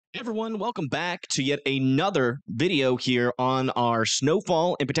Everyone, welcome back to yet another video here on our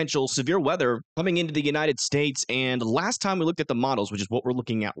snowfall and potential severe weather coming into the United States. And last time we looked at the models, which is what we're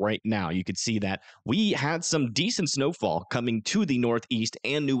looking at right now, you could see that we had some decent snowfall coming to the Northeast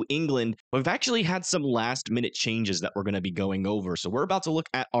and New England. We've actually had some last minute changes that we're going to be going over. So we're about to look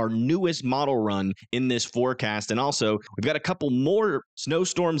at our newest model run in this forecast. And also, we've got a couple more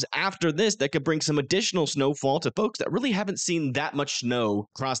snowstorms after this that could bring some additional snowfall to folks that really haven't seen that much snow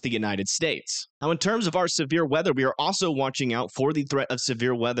across the United States. Now, in terms of our severe weather, we are also watching out for the threat of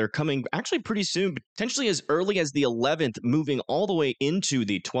severe weather coming actually pretty soon, potentially as early as the 11th, moving all the way into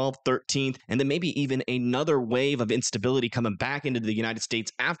the 12th, 13th, and then maybe even another wave of instability coming back into the United States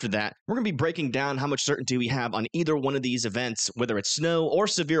after that. We're going to be breaking down how much certainty we have on either one of these events, whether it's snow or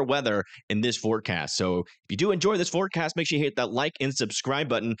severe weather in this forecast. So if you do enjoy this forecast, make sure you hit that like and subscribe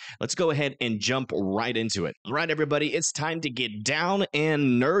button. Let's go ahead and jump right into it. All right, everybody, it's time to get down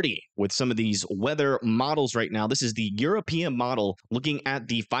and nerdy with some of these weather models right now. This is the European model looking at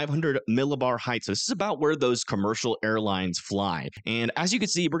the 500 millibar height. So this is about where those commercial airlines fly. And as you can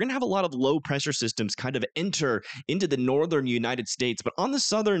see, we're going to have a lot of low pressure systems kind of enter into the northern United States. But on the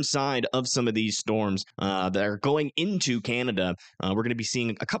southern side of some of these storms that are going into Canada, we're going to be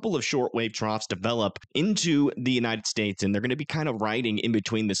seeing a couple of shortwave troughs develop into the United States. And they're going to be kind of riding in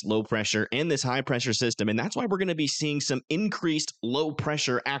between this low pressure and this high pressure system. And that's why we're going to be seeing some increased low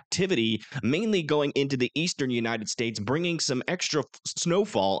pressure activity, mainly going into the eastern United States, bringing some extra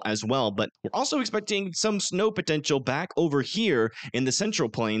snowfall as well. But we're also expecting some snow potential back over here in the central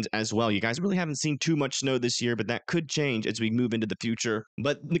plains as well. You guys really haven't seen too much snow this year, but that could change as we move into the future.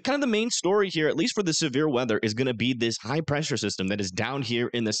 But the main story here, at least for the severe weather, is going to be this high pressure system that is down here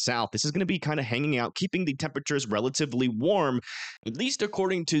in the south. This is going to be kind of hanging out, keeping the temperatures relatively warm, at least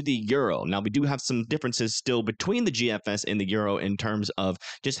according to the Euro. Now, we do have some differences still between the GFS and the Euro in terms of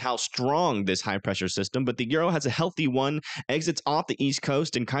just how strong this high pressure system, but the Euro has a healthy one, exits off the East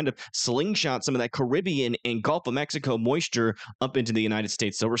Coast and kind of slingshot some of that Caribbean and Gulf of Mexico moisture up into the United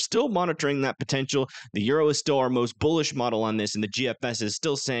States. So we're still monitoring that potential. The Euro is still our most bullish model on this, and the GFS is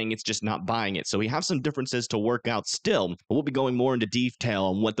still saying it's just not buying it. So we have some differences to work out still, but we'll be going more into detail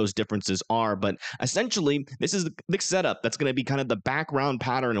on what those differences are. But essentially, this is the setup that's going to be kind of the background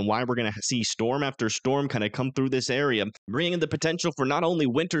pattern and why we're going to see storm after storm kind of come through this area, bringing the potential for not only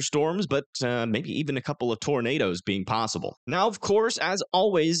winter storms, but maybe even a couple of tornadoes being possible. Now, of course, as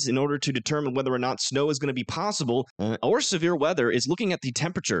always, in order to determine whether or not snow is going to be possible or severe weather is looking at the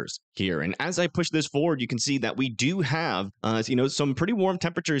temperatures here. And as I push this forward, you can see that we do have, some pretty warm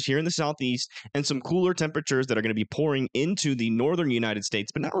temperatures here in the southeast and some cooler temperatures that are going to be pouring into the northern United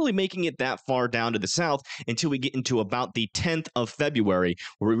States, but not really making it that far down to the south until we get into about the 10th of February,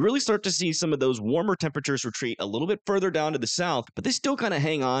 where we really start to see some of those warmer temperatures retreat a little bit further down to the south, but they still kind of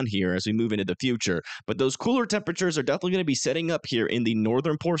hang on here as we move into the future. But those cooler temperatures are definitely going to be setting up here in the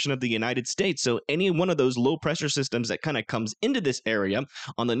northern portion of the United States. So any one of those low pressure systems that kind of comes into this area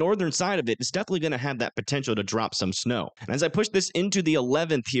on the northern side of it is definitely going to have that potential to drop some snow. And as I push this into the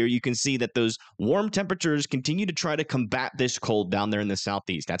 11th here, you can see that those warm temperatures continue to try to combat this cold down there in the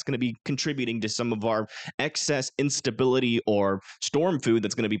southeast. That's going to be contributing to some of our excess instability or storm food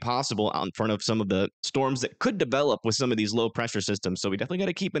that's going to be possible out in front of some of the storms that could develop with some of these low pressure systems. So we definitely got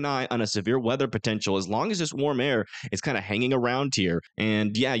to keep an eye on a severe weather potential as long as this warm air is kind of hanging around here.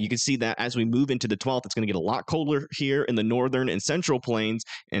 And yeah, you can see that as we move into the 12th, it's going to get a lot colder here in the northern and central plains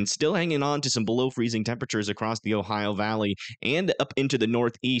and still hanging on to some below freezing temperatures across the Ohio Valley and up into the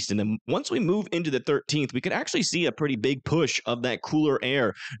northeast. And then once we move into the 13th, we could actually see a pretty big push of that cooler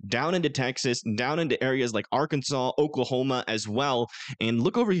air down into Texas, down into areas like Arkansas, Oklahoma as well. And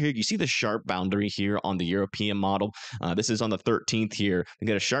look over here, you see the sharp boundary here on the European model. This is on the 13th here. We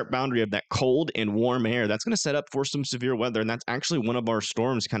got a sharp boundary of that cold and warm air. That's going to set up for some severe weather. And that's actually one of our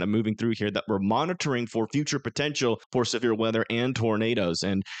storms kind of moving through here that we're monitoring for future potential for severe weather and tornadoes.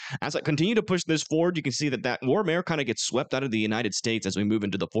 And as I continue to push this forward, you can see that that warm air kind of gets swept out of the United States as we move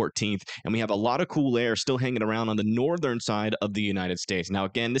into the 14th. And we have a lot of cool air still hanging around on the northern side of the United States. Now,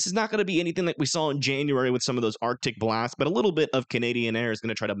 again, this is not going to be anything like we saw in January with some of those Arctic blasts, but a little bit of Canadian air is going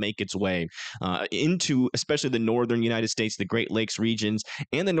to try to make its way into especially the northern United States, the Great Lakes regions,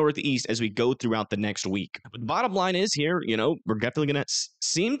 and the northeast northeast as we go throughout the next week. But the bottom line is here, we're definitely going to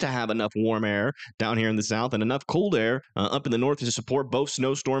seem to have enough warm air down here in the south and enough cold air up in the north to support both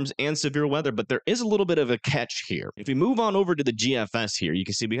snowstorms and severe weather. But there is a little bit of a catch here. If we move on over to the GFS here, you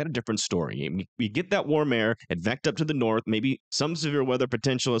can see we got a different story. We get that warm air, advect up to the north, maybe some severe weather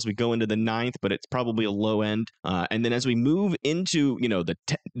potential as we go into the 9th, but it's probably a low end. And then as we move into,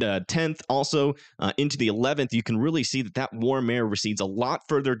 the 10th, also into the 11th, you can really see that warm air recedes a lot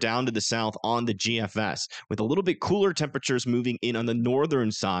further down to the south on the GFS, with a little bit cooler temperatures moving in on the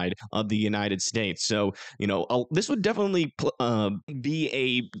northern side of the United States. So, this would definitely be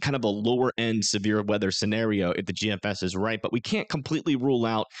a kind of a lower end severe weather scenario if the GFS is right, but we can't completely rule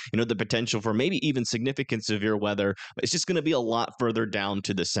out, the potential for maybe even significant severe weather. It's just going to be a lot further down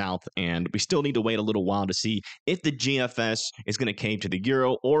to the south, and we still need to wait a little while to see if the GFS is going to cave to the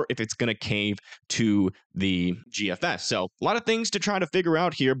Euro or if it's going to cave to the GFS. So a lot of things to try to figure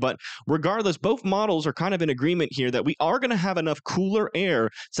out here, but regardless, both models are kind of in agreement here that we are going to have enough cooler air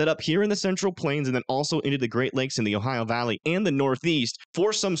set up here in the Central Plains and then also into the Great Lakes in the Ohio Valley and the Northeast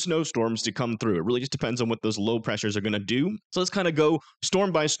for some snowstorms to come through. It really just depends on what those low pressures are going to do. So let's kind of go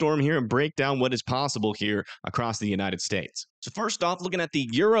storm by storm here and break down what is possible here across the United States. So first off, looking at the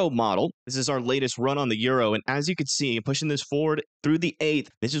Euro model, this is our latest run on the Euro. And as you can see, pushing this forward through the 8th,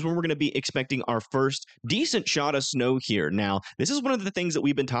 this is when we're going to be expecting our first decent shot of snow here. Now, this is one of the things that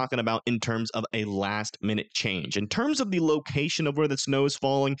we've been talking about in terms of a last minute change. In terms of the location of where the snow is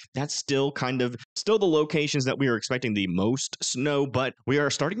falling, that's still the locations that we are expecting the most snow, but we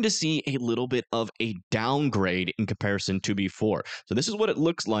are starting to see a little bit of a downgrade in comparison to before. So this is what it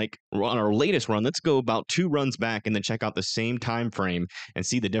looks like on our latest run. Let's go about 2 runs back and then check out the same time frame and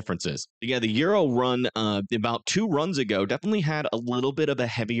see the differences. Yeah, the Euro run about 2 runs ago definitely had a little bit of a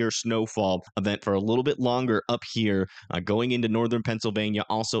heavier snowfall event for a little bit longer up here, going into northern Pennsylvania,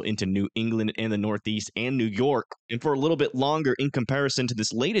 also into New England and the Northeast and New York, and for a little bit longer in comparison to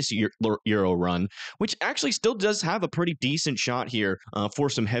this latest Euro run, which actually still does have a pretty decent shot here for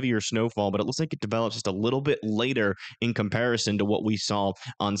some heavier snowfall, but it looks like it develops just a little bit later in comparison to what we saw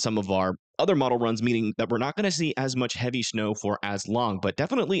on some of our other model runs, meaning that we're not going to see as much heavy snow for as long, but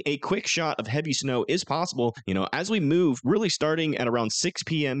definitely a quick shot of heavy snow is possible, as we move, really starting at around 6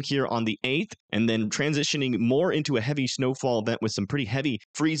 p.m. here on the 8th, and then transitioning more into a heavy snowfall event with some pretty heavy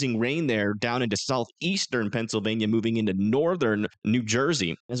freezing rain there down into southeastern Pennsylvania, moving into northern New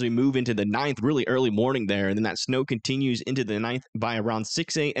Jersey as we move into the 9th, really early morning there, and then that snow continues into the 9th by around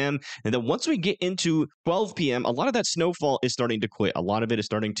 6 a.m., and then once we get into 12 p.m., a lot of that snowfall is starting to quit. A lot of it is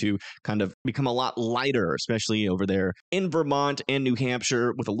starting to kind of become a lot lighter, especially over there in Vermont and New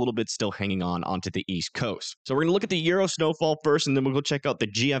Hampshire, with a little bit still hanging on onto the East Coast. So we're going to look at the Euro snowfall first, and then we'll go check out the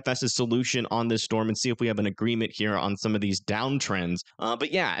GFS's solution on this storm and see if we have an agreement here on some of these downtrends.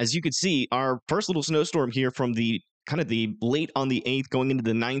 But yeah, as you can see, our first little snowstorm here from the kind of the late on the 8th going into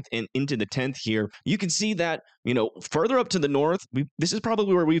the 9th and into the 10th here, you can see that, further up to the north, this is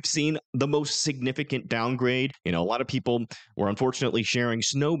probably where we've seen the most significant downgrade. A lot of people were unfortunately sharing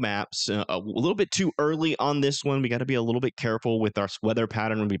snow maps a little bit too early on this one. We got to be a little bit careful with our weather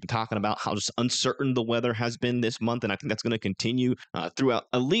pattern. We've been talking about how just uncertain the weather has been this month, and I think that's going to continue throughout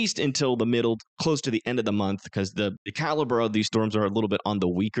at least until the middle, close to the end of the month, because the caliber of these storms are a little bit on the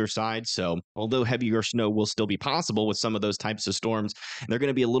weaker side. So although heavier snow will still be possible with some of those types of storms, they're going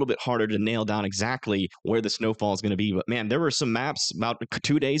to be a little bit harder to nail down exactly where the snowfall is going to be. But man, there were some maps about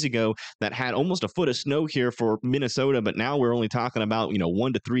 2 days ago that had almost a foot of snow here for Minnesota, but now we're only talking about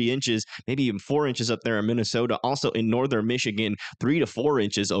 1 to 3 inches, maybe even 4 inches up there in Minnesota. Also in northern Michigan, 3 to 4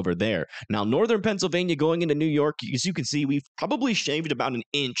 inches over there. Now northern Pennsylvania going into New York, as you can see, we've probably shaved about an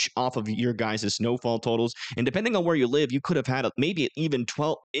inch off of your guys' snowfall totals, and depending on where you live, you could have had maybe even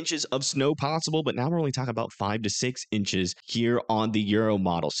 12 inches of snow possible, but now we're only talking about 5 to 6 inches here on the Euro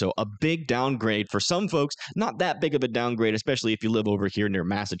model. So a big downgrade for some folks, not that big of a downgrade, especially if you live over here near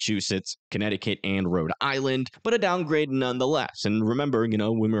Massachusetts, Connecticut, and Rhode Island, but a downgrade nonetheless. And remember,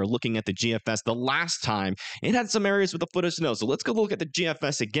 when we were looking at the GFS the last time, it had some areas with a foot of snow. So let's go look at the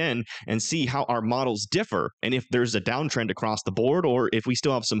GFS again and see how our models differ, and if there's a downtrend across the board, or if we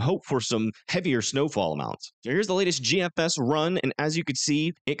still have some hope for some heavier snowfall amounts. So here's the latest GFS run, and as you can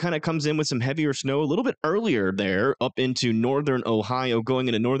see, it kind of comes in with some heavier snow a little bit earlier there there up into northern Ohio, going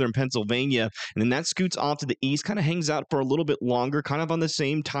into northern Pennsylvania, and then that scoots off to the east, kind of hangs out for a little bit longer, kind of on the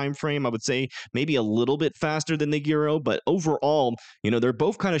same time frame. I would say maybe a little bit faster than the Euro, but overall, they're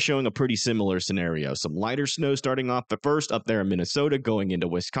both kind of showing a pretty similar scenario. Some lighter snow starting off the first up there in Minnesota, going into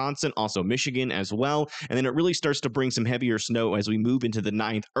Wisconsin, also Michigan as well, and then it really starts to bring some heavier snow as we move into the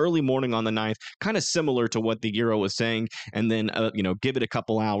 9th, early morning on the 9th, kind of similar to what the Euro was saying, and then give it a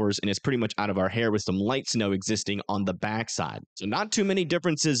couple hours and it's pretty much out of our hair with some light snow existing on the backside. So not too many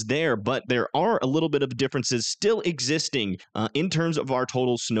differences there, but there are a little bit of differences still existing in terms of our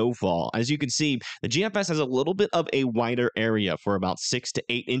total snowfall. As you can see, the GFS has a little bit of a wider area for about 6 to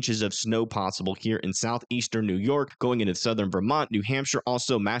 8 inches of snow possible here in southeastern New York, going into southern Vermont, New Hampshire,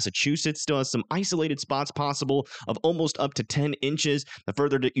 also Massachusetts still has some isolated spots possible of almost up to 10 inches. The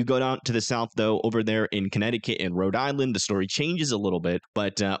further that you go down to the south, though, over there in Connecticut and Rhode Island, the story changes a little bit.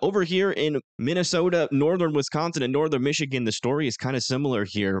 But over here in Minnesota, northern Wisconsin, and northern Michigan, the story is kind of similar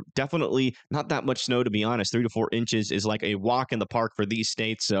here. Definitely not that much snow, to be honest. 3 to 4 inches is like a walk in the park for these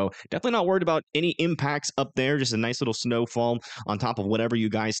states. So definitely not worried about any impacts up there. Just a nice little snowfall on top of whatever you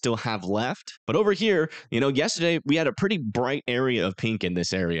guys still have left. But over here, yesterday we had a pretty bright area of pink in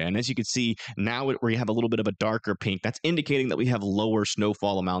this area. And as you can see, now we have a little bit of a darker pink. That's indicating that we have lower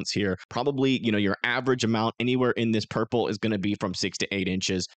snowfall amounts here. Probably, your average amount anywhere in this purple is going to be from 6 to 8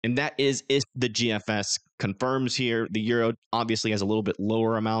 inches. And that is if the GFS confirms here. The Euro obviously has a little bit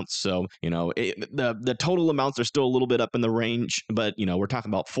lower amounts, so the total amounts are still a little bit up in the range, but we're talking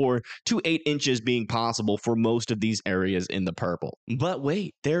about 4 to 8 inches being possible for most of these areas in the purple. But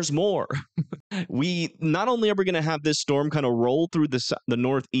wait, there's more. We not only are we going to have this storm kind of roll through the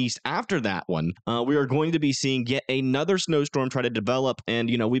northeast after that one, we are going to be seeing yet another snowstorm try to develop. And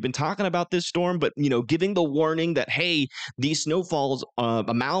we've been talking about this storm, but giving the warning that hey, these snowfalls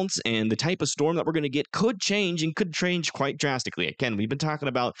amounts and the type of storm that we're going to get could change and could change quite drastically. Again, we've been talking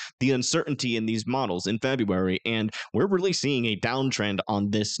about the uncertainty in these models in February, and we're really seeing a downtrend on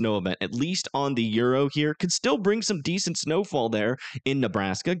this snow event, at least on the Euro here. Could still bring some decent snowfall there in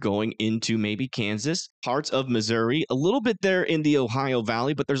Nebraska, going into maybe Kansas, parts of Missouri, a little bit there in the Ohio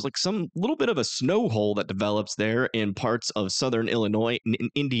Valley, but there's like some little bit of a snow hole that develops there in parts of southern Illinois and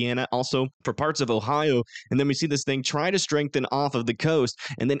Indiana, also for parts of Ohio. And then we see this thing try to strengthen off of the coast.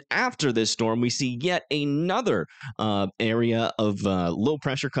 And then after this storm, we see yet another area of low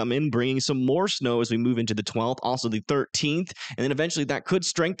pressure come in, bringing some more snow as we move into the 12th, also the 13th. And then eventually that could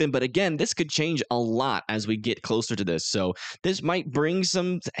strengthen. But again, this could change a lot as we get closer to this. So this might bring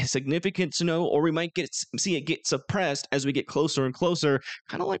some significant snow, or we might see it get suppressed as we get closer and closer,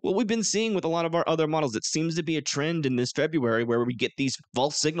 kind of like what we've been seeing with a lot of our other models. It seems to be a trend in this February where we get these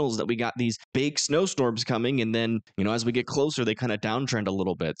false signals that we got these big snowstorms coming, and then as we get closer, they kind of downtrend a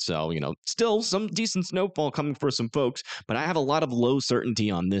little bit. So still some decent snowfall coming for some folks, but I have a lot of low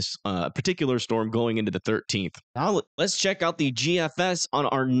certainty on this particular storm going into the 13th. Now let's check out the GFS on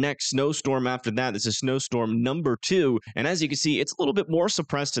our next snowstorm after that. This is snowstorm number 2, and as you can see, it's a little bit more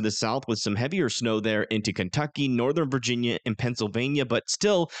suppressed to the south with some heavier snow there into Kentucky, Northern Virginia, and Pennsylvania. But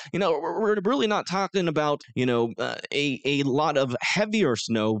still, we're really not talking about a lot of heavier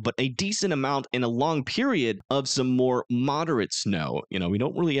snow, but a decent amount in a long period of some more moderate snow. We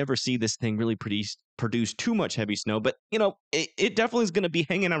don't really ever see this thing really produce too much heavy snow, but it definitely is going to be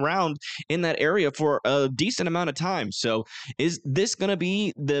hanging around in that area for a decent amount of time. So is this going to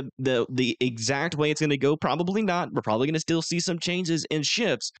be the exact way it's going to go? Probably not. We're probably going to still see some changes and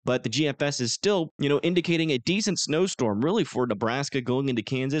shifts, but the GFS is still indicating a decent snowstorm really for Nebraska, going into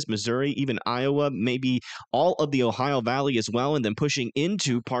Kansas, Missouri, even Iowa, maybe all of the Ohio Valley as well, and then pushing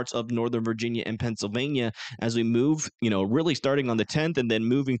into parts of Northern Virginia and Pennsylvania as we move, really starting on the 10th and then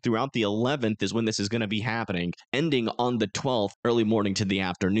moving throughout the 11th is when this is going to be happening, ending on the 12th, early morning to the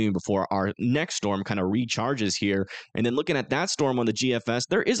afternoon before our next storm kind of recharges here. And then looking at that storm on the GFS,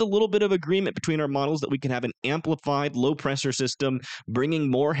 there is a little bit of agreement between our models that we can have an amplified low pressure system bringing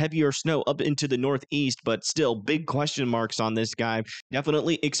more heavier snow up into the northeast, but still big question marks on this guy.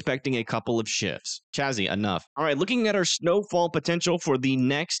 Definitely expecting a couple of shifts. Chazzy, enough. All right, looking at our snowfall potential for the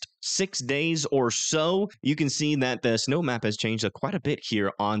next 6 days or so, you can see that the snow map has changed quite a bit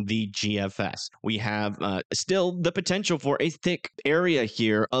here on the GFS. We have still the potential for a thick area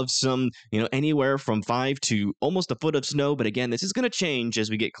here of some, anywhere from 5 to almost a foot of snow. But again, this is going to change as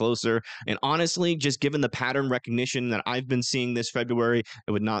we get closer. And honestly, just given the pattern recognition that I've been seeing this February,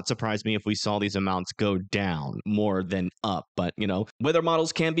 it would not surprise me if we saw these amounts go down more than up. But, weather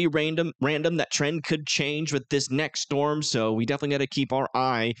models can be random. That trend could change with this next storm. So we definitely got to keep our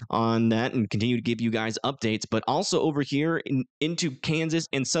eye on that and continue to give you guys updates. But also over here into Kansas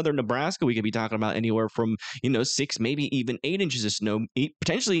and southern Nebraska, we could be talking about anywhere from 6, maybe even 8 inches of snow.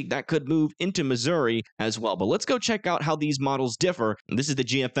 Potentially that could move into Missouri as well. But let's go check out how these models differ. This is the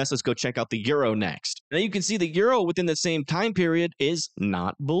GFS. Let's go check out the Euro next. Now you can see the Euro within the same time period is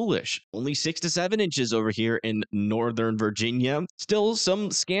not bullish. Only 6 to 7 inches over here in northern Virginia. Still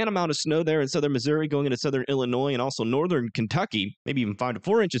some scant amount of snow there in southern Missouri going into southern Illinois and also northern Kentucky. Maybe even 5 to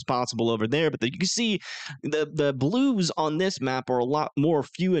 4 inches possible over there. But you can see the blues on this map are a lot more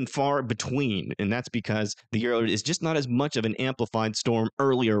few and far between. And that's because the Euro is just not as much of an amplified storm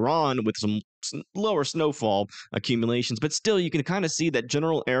earlier on with some lower snowfall accumulations, but still you can kind of see that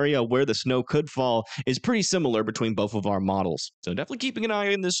general area where the snow could fall is pretty similar between both of our models. So definitely keeping an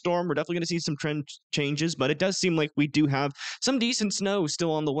eye on this storm. We're definitely going to see some trend changes, but it does seem like we do have some decent snow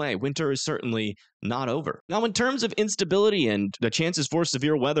still on the way. Winter is certainly not over. Now, in terms of instability and the chances for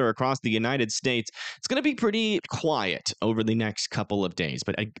severe weather across the United States, it's going to be pretty quiet over the next couple of days.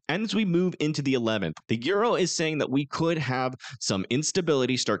 But as we move into the 11th, the Euro is saying that we could have some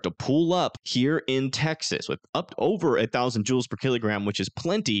instability start to pull up here in Texas with up over 1,000 joules per kilogram, which is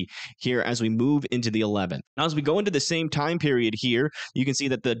plenty here as we move into the 11th. Now, as we go into the same time period here, you can see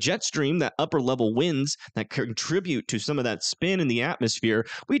that the jet stream, that upper level winds that contribute to some of that spin in the atmosphere,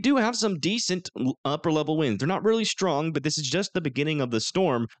 we do have some decent upper level winds. They're not really strong, but this is just the beginning of the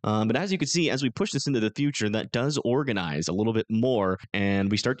storm. But as you can see, as we push this into the future, that does organize a little bit more,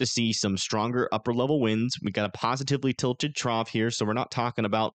 and we start to see some stronger upper level winds. We got a positively tilted trough here, so we're not talking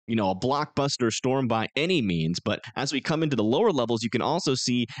about, a blockbuster storm by any means. But as we come into the lower levels, you can also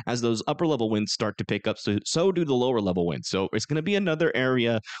see as those upper level winds start to pick up, so do the lower level winds. So it's going to be another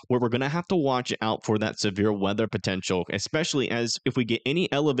area where we're going to have to watch out for that severe weather potential, especially as if we get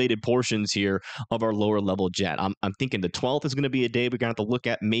any elevated portions here of our lower level jet. I'm thinking the 12th is going to be a day we're going to have to look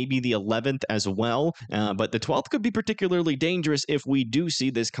at, maybe the 11th as well. But the 12th could be particularly dangerous if we do see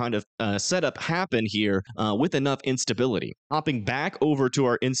this kind of setup happen here with enough instability. Hopping back over to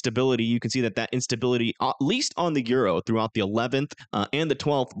our instability, you can see that instability, at least on the Euro throughout the 11th and the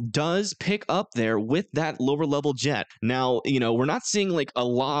 12th, does pick up there with that lower level jet. Now, we're not seeing like a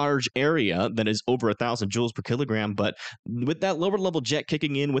large area that is over 1,000 joules per kilogram, but with that lower level jet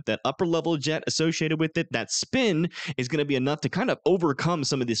kicking in with that upper level jet associated with it, that spin is going to be enough to kind of overcome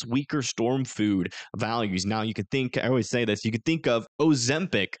some of this weaker storm food values. Now, you could think, I always say this, you could think of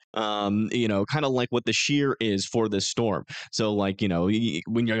Ozempic, kind of like what the shear is for this storm. So like,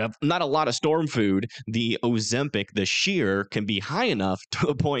 when you have not a lot of storm food, the Ozempic, the shear, can be high enough to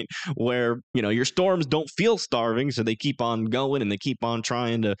a point where, your storms don't feel starving, so they keep on going and they keep on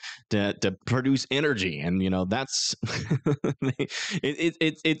trying to produce energy. And, that's,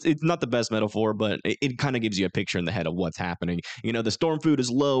 it's not the best metaphor, but it kind of gives you a picture in the head of what's happening. The storm food is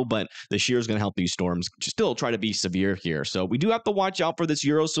low, but the shear is going to help these storms still try to be severe here. So we do have to watch out for this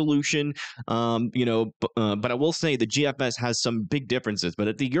Euro solution, but I will say the GFS has some big differences. But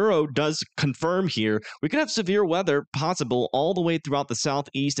if the Euro does confirm here, we could have severe weather possible all the way throughout the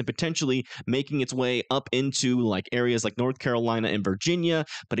southeast and potentially making its way up into like areas like North Carolina and Virginia.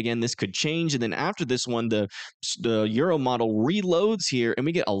 But again, this could change. And then after this one, the Euro model reloads here and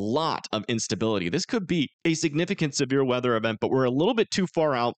we get a lot of instability. This could be a significant severe weather event, but we're a little bit too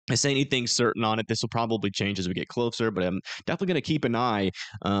far out to say anything certain on it. This will probably change as we get closer, but I'm definitely going to keep an eye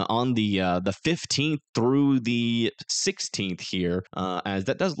on the 15th through the 16th here, as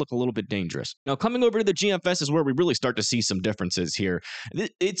that does look a little bit dangerous. Now, coming over to the GFS is where we really start to see some differences here.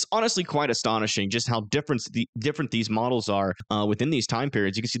 It's honestly quite astonishing just how different these models are within these time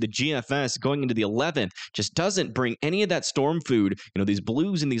periods. You can see the GFS going into the 11th just doesn't bring any of that storm food, these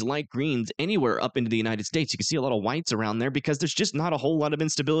blues and these light greens anywhere up into the United States. You can see a lot of whites around there because there's just not a whole lot of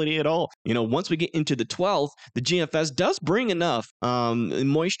instability at all. Once we get into the 12th, the GFS does bring enough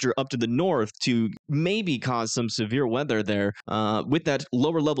moisture up to the north to maybe cause some severe weather there. With that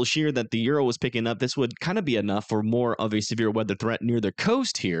lower level shear that the Euro was picking up, this would kind of be enough for more of a severe weather threat near the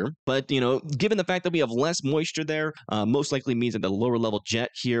coast here. But, given the fact that we have less moisture there, most likely means that the lower level jet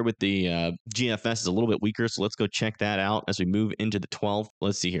here with the GFS is a little bit weaker. So let's go check that out as we move into the 12th.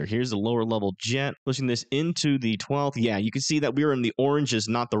 Let's see here. Here's the lower level jet pushing this into the 12th. Yeah, you can see that we're in the oranges,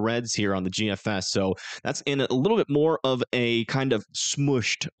 not the reds here on the GFS. So that's in a little bit more of a kind of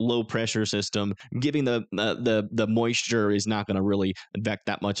smushed low pressure system, giving the moisture is not going to really affect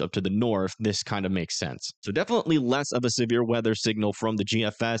that much of up to the north, this kind of makes sense. So definitely less of a severe weather signal from the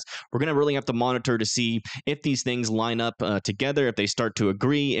GFS. We're going to really have to monitor to see if these things line up together, if they start to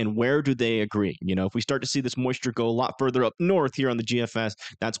agree, and where do they agree. You know, if we start to see this moisture go a lot further up north here on the GFS,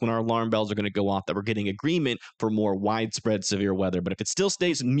 that's when our alarm bells are going to go off that we're getting agreement for more widespread severe weather. But if it still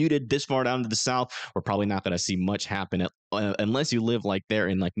stays muted this far down to the south, we're probably not going to see much happen unless you live like there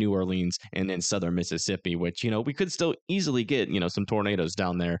in like New Orleans and in southern Mississippi, which, you know, we could still easily get, you know, some tornadoes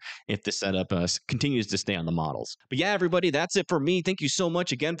down there if the setup continues to stay on the models. But yeah, everybody, that's it for me. Thank you so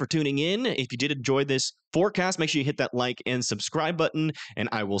much again for tuning in. If you did enjoy this forecast, make sure you hit that like and subscribe button, and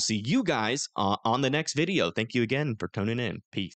I will see you guys on the next video. Thank you again for tuning in. Peace.